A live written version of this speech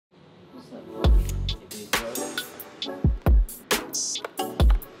Come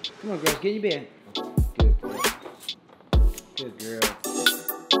on, girls, get in your bed. Good girl. Good girl.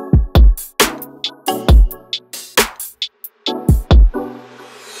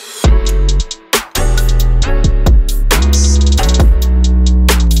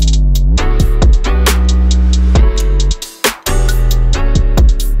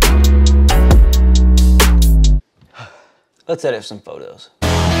 Let's edit some photos.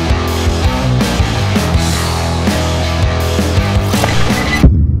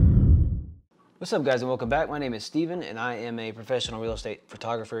 What's up, guys, and welcome back. My name is Steven, and I am a professional real estate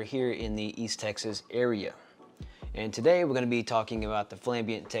photographer here in the East Texas area. And today we're going to be talking about the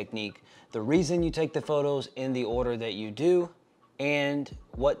Flambient technique, the reason you take the photos in the order that you do, and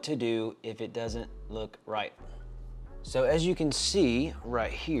what to do if it doesn't look right. So as you can see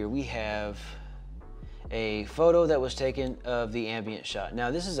right here, we have a photo that was taken of the ambient shot.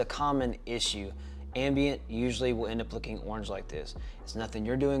 Now, this is a common issue. Ambient usually will end up looking orange like this. It's nothing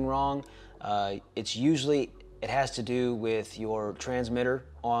you're doing wrong. It has to do with your transmitter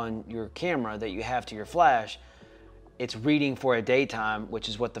on your camera that you have to your flash. It's reading for a daytime, which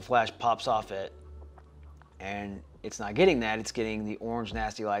is what the flash pops off at. And it's not getting that, it's getting the orange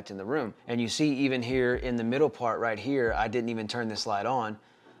nasty lights in the room. And you see even here in the middle part right here, I didn't even turn this light on,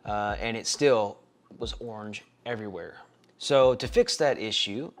 and it still was orange everywhere. So to fix that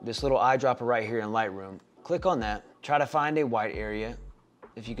issue, this little eyedropper right here in Lightroom, click on that, try to find a white area.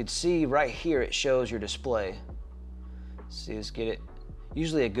 If you could see right here, it shows your display. See, let's get it.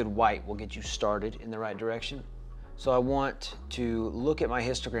 Usually a good white will get you started in the right direction. So I want to look at my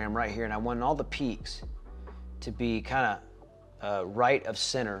histogram right here, and I want all the peaks to be kind of right of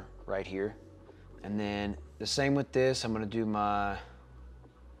center right here. And then the same with this, I'm gonna do my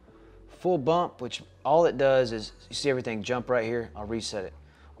full bump, which all it does is, you see everything jump right here, I'll reset it.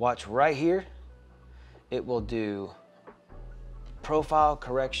 Watch right here, it will do profile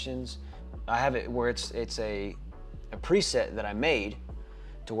corrections. I have it where it's a preset that I made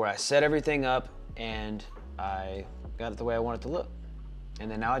to where I set everything up and I got it the way I want it to look.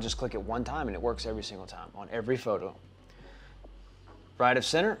 And then now I just click it one time and it works every single time on every photo. Right of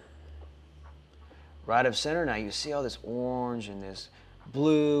center. Right of center. Now you see all this orange and this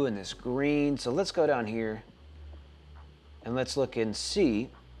blue and this green. So let's go down here and let's look and see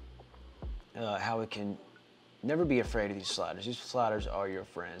how it can never be afraid of these sliders. These sliders are your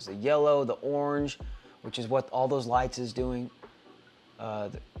friends. The yellow, the orange, which is what all those lights is doing,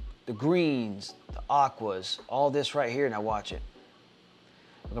 the greens, the aquas, all this right here. Now watch it.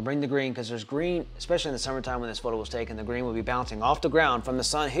 I'm gonna bring the green because there's green, especially in the summertime when this photo was taken, the green will be bouncing off the ground from the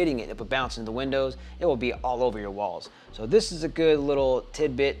sun hitting it. It will bounce into the windows. It will be all over your walls. So this is a good little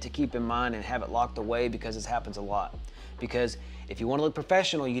tidbit to keep in mind and have it locked away because this happens a lot. Because if you want to look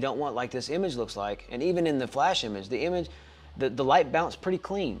professional, you don't want like this image looks like, and even in the flash image, the light bounced pretty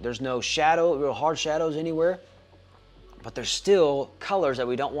clean. There's no shadow, real hard shadows anywhere, but there's still colors that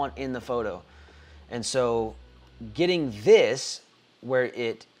we don't want in the photo. And so getting this where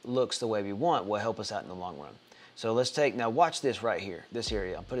it looks the way we want will help us out in the long run. So let's now watch this right here, this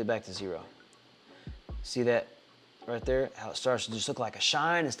area. I'll put it back to 0. See that right there? How it starts to just look like a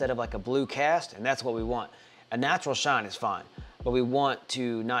shine instead of like a blue cast, and that's what we want. A natural shine is fine, but we want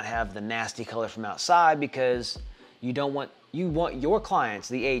to not have the nasty color from outside because you want your clients,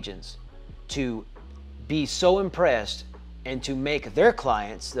 the agents, to be so impressed and to make their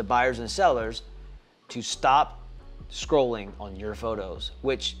clients, the buyers and sellers, to stop scrolling on your photos,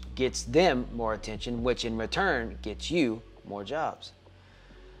 which gets them more attention, which in return gets you more jobs.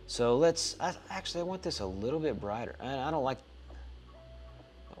 So actually I want this a little bit brighter. I don't like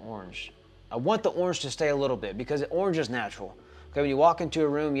the orange. I want the orange to stay a little bit because orange is natural. Okay, when you walk into a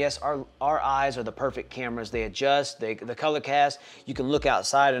room, yes, our eyes are the perfect cameras. They adjust, the color cast, you can look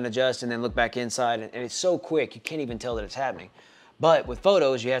outside and adjust and then look back inside, and it's so quick, you can't even tell that it's happening. But with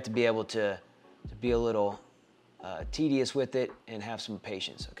photos, you have to be able to be a little tedious with it and have some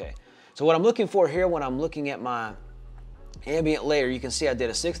patience, okay? So what I'm looking for here when I'm looking at my ambient layer, you can see I did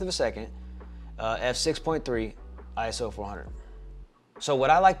a 1/6 of a second, f6.3, ISO 400. So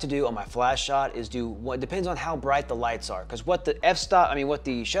what I like to do on my flash shot is do what depends on how bright the lights are, because what the what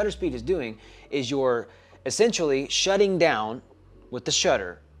the shutter speed is doing is you're essentially shutting down with the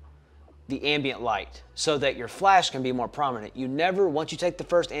shutter the ambient light so that your flash can be more prominent. You never, once you take the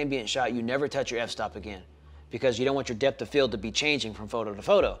first ambient shot, you never touch your f-stop again because you don't want your depth of field to be changing from photo to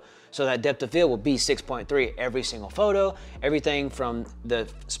photo. So that depth of field will be 6.3 every single photo, everything from the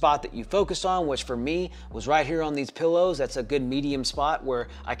spot that you focused on, which for me was right here on these pillows. That's a good medium spot where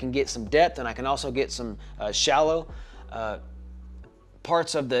I can get some depth and I can also get some shallow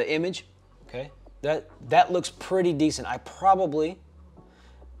parts of the image. Okay, that looks pretty decent. I probably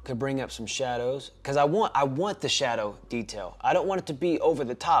could bring up some shadows because I want the shadow detail. I don't want it to be over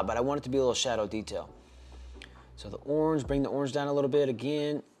the top, but I want it to be a little shadow detail. So the orange, bring the orange down a little bit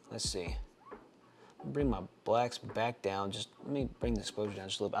again. Let's see. Bring my blacks back down. Just let me bring the exposure down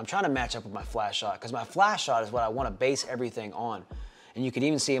just a little bit. I'm trying to match up with my flash shot because my flash shot is what I want to base everything on. And you can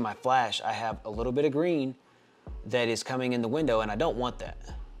even see in my flash, I have a little bit of green that is coming in the window, and I don't want that.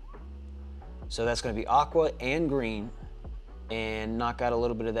 So that's going to be aqua and green, and knock out a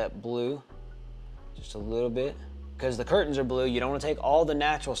little bit of that blue, just a little bit. Because the curtains are blue, you don't want to take all the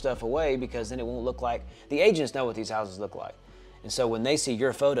natural stuff away because then it won't look like, the agents know what these houses look like. And so when they see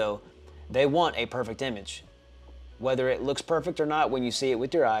your photo, they want a perfect image. Whether it looks perfect or not, when you see it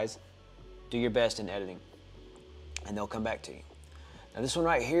with your eyes, do your best in editing and they'll come back to you. Now this one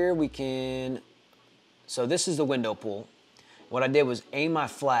right here, so this is the window pull. What I did was aim my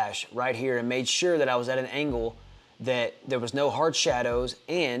flash right here and made sure that I was at an angle that there was no hard shadows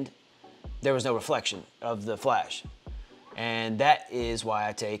and there was no reflection of the flash. And that is why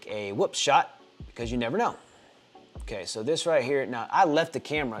I take a whoops shot, because you never know. Okay, so this right here, now I left the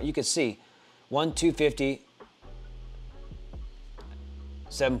camera, you can see 1/250,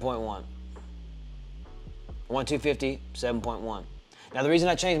 7.1. 1/250, 7.1. Now the reason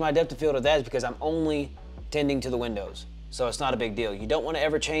I changed my depth of field of that is because I'm only tending to the windows. So it's not a big deal. You don't want to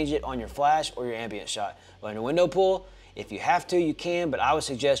ever change it on your flash or your ambient shot. But in a window pull, if you have to, you can, but I would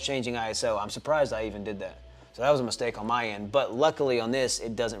suggest changing ISO. I'm surprised I even did that. So that was a mistake on my end, but luckily on this,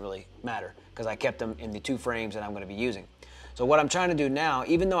 it doesn't really matter because I kept them in the 2 frames that I'm going to be using. So what I'm trying to do now,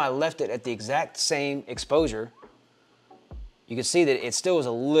 even though I left it at the exact same exposure, you can see that it still is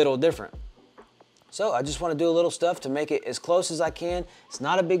a little different. So I just want to do a little stuff to make it as close as I can. It's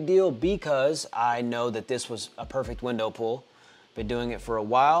not a big deal because I know that this was a perfect window pull. Been doing it for a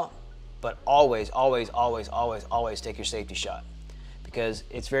while, but always, always, always, always, always take your safety shot because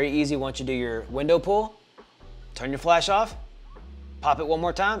it's very easy once you do your window pull, turn your flash off, pop it one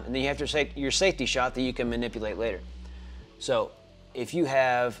more time, and then you have your safety shot that you can manipulate later. So if you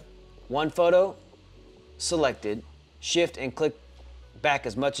have one photo selected, shift and click back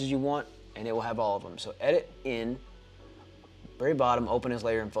as much as you want, and it will have all of them. So edit in, very bottom, open as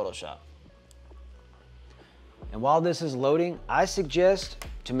layer in Photoshop. And while this is loading, I suggest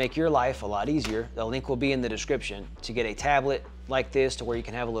to make your life a lot easier, the link will be in the description, to get a tablet like this to where you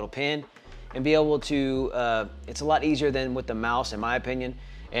can have a little pen and be able to, it's a lot easier than with the mouse in my opinion,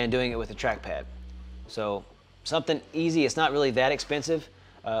 and doing it with a trackpad. So something easy, it's not really that expensive.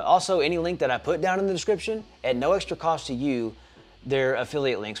 Also, any link that I put down in the description, at no extra cost to you, they're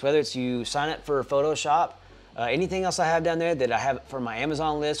affiliate links, whether it's you sign up for Photoshop, anything else I have down there that I have for my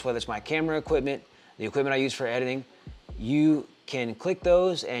Amazon list, whether it's my camera equipment, the equipment I use for editing, you can click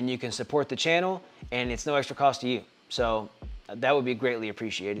those and you can support the channel and it's no extra cost to you. So that would be greatly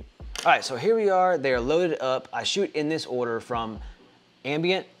appreciated. All right, so here we are, they are loaded up. I shoot in this order from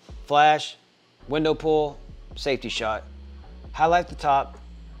ambient, flash, window pull, safety shot, highlight the top,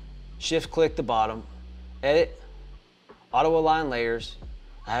 shift click the bottom, edit, auto align layers.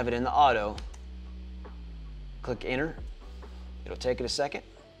 I have it in the auto. Click enter. It'll take it a second.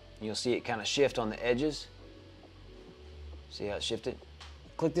 You'll see it kind of shift on the edges. See how it shifted?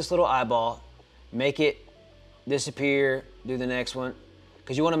 Click this little eyeball, make it disappear, do the next one,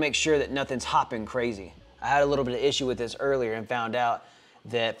 because you want to make sure that nothing's hopping crazy. I had a little bit of issue with this earlier and found out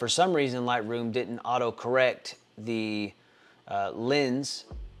that for some reason Lightroom didn't auto correct the lens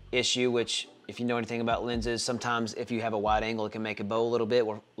issue, which if you know anything about lenses, sometimes if you have a wide angle, it can make it bow a little bit.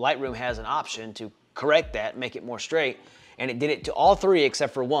 Well, Lightroom has an option to correct that, make it more straight, and it did it to all 3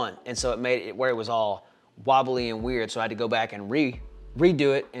 except for 1. And so it made it where it was all wobbly and weird. So I had to go back and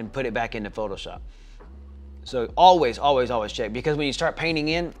redo it and put it back into Photoshop. So always, always, always check, because when you start painting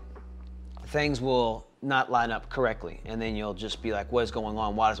in, things will not line up correctly. And then you'll just be like, what is going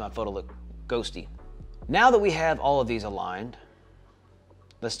on? Why does my photo look ghosty? Now that we have all of these aligned,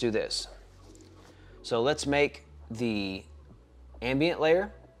 let's do this. So let's make the ambient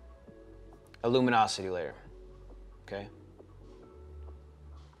layer a luminosity layer, okay?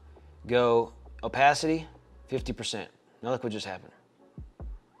 Go opacity, 50%. Now look what just happened.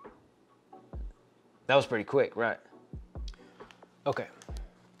 That was pretty quick, right? Okay.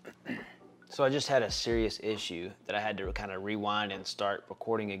 So I just had a serious issue that I had to kind of rewind and start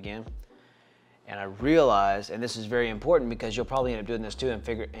recording again. And I realized, and this is very important because you'll probably end up doing this too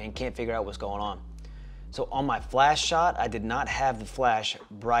and can't figure out what's going on. So on my flash shot, I did not have the flash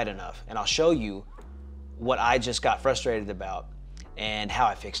bright enough. And I'll show you what I just got frustrated about and how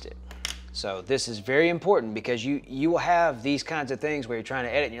I fixed it. So this is very important because you will have these kinds of things where you're trying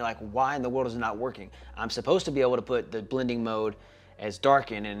to edit and you're like, why in the world is it not working? I'm supposed to be able to put the blending mode as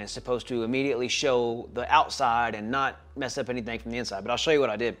darken, and it's supposed to immediately show the outside and not mess up anything from the inside. But I'll show you what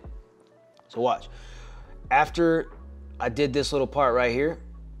I did. So watch. After I did this little part right here,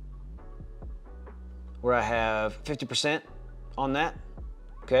 where I have 50% on that,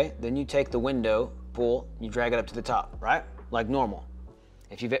 okay? Then you take the window, pull, you drag it up to the top, right? Like normal.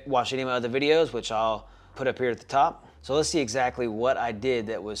 If you've watched any of my other videos, which I'll put up here at the top. So let's see exactly what I did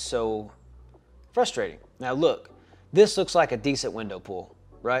that was so frustrating. Now look, this looks like a decent window pull,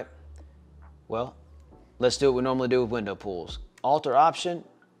 right? Well, let's do what we normally do with window pulls. Alt or Option,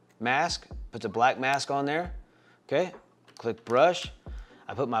 mask, puts a black mask on there, okay? Click brush.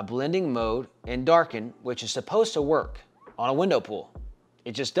 I put my blending mode in darken, which is supposed to work on a window pull.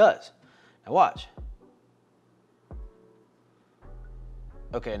 It just does. Now watch.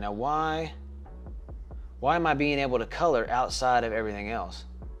 Okay, now why am I being able to color outside of everything else?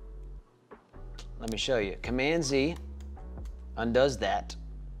 Let me show you. Command Z undoes that.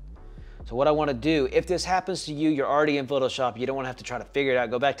 So what I want to do, if this happens to you, you're already in Photoshop, you don't want to have to try to figure it out,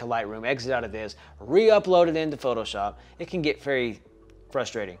 go back to Lightroom, exit out of this, re-upload it into Photoshop. It can get very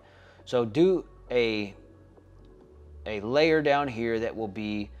frustrating. So do a layer down here that will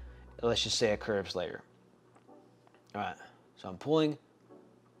be, let's just say a curves layer. All right, so I'm pulling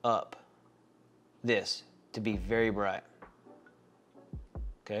up this to be very bright.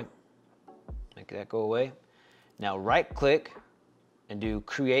 Okay, make that go away. Now right click and do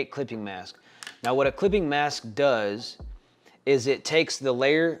create clipping mask. Now what a clipping mask does is it takes the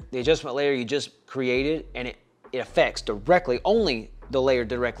layer, the adjustment layer you just created, and it affects directly, only the layer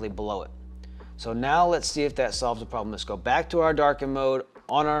directly below it. So now let's see if that solves the problem. Let's go back to our darken mode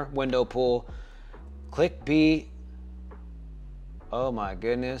on our window pull, click B. Oh my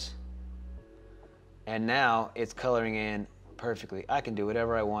goodness. And now it's coloring in perfectly. I can do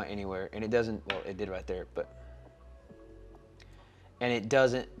whatever I want anywhere, and it doesn't, well, it did right there, but, and it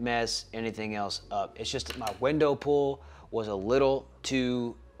doesn't mess anything else up. It's just that my window pull was a little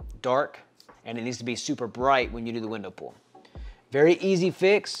too dark, and it needs to be super bright when you do the window pull. Very easy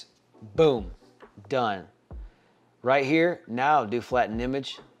fix, boom, done. Right here, now do flatten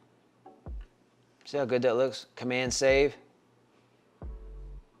image. See how good that looks? Command save.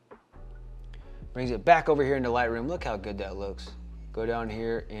 Brings it back over here into Lightroom. Look how good that looks. Go down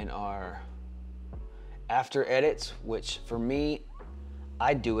here in our after edits, which for me,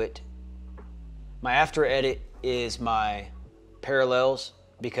 I do it. My after edit is my parallels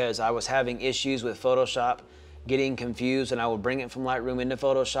because I was having issues with Photoshop, getting confused, and I would bring it from Lightroom into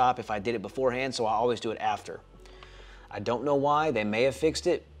Photoshop if I did it beforehand, so I always do it after. I don't know why. They may have fixed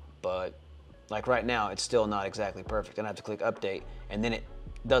it, but like right now, it's still not exactly perfect. And I have to click update, and then it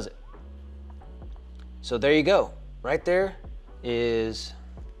does it. So there you go. Right there is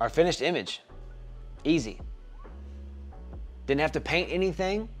our finished image. Easy. Didn't have to paint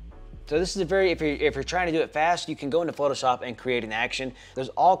anything. So this is a very, if you're trying to do it fast, you can go into Photoshop and create an action. There's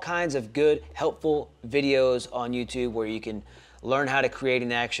all kinds of good, helpful videos on YouTube where you can learn how to create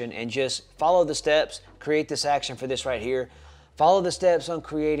an action and just follow the steps, create this action for this right here. Follow the steps on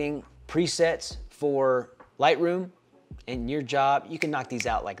creating presets for Lightroom, and your job, you can knock these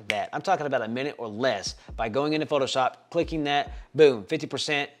out like that. I'm talking about a minute or less by going into Photoshop, clicking that, boom,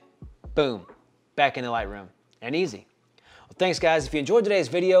 50%, boom, back into Lightroom, and easy. Well, thanks guys. If you enjoyed today's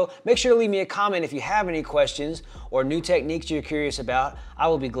video, make sure to leave me a comment if you have any questions or new techniques you're curious about. I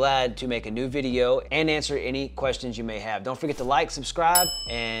will be glad to make a new video and answer any questions you may have. Don't forget to like, subscribe,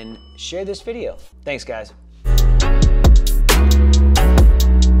 and share this video. Thanks guys.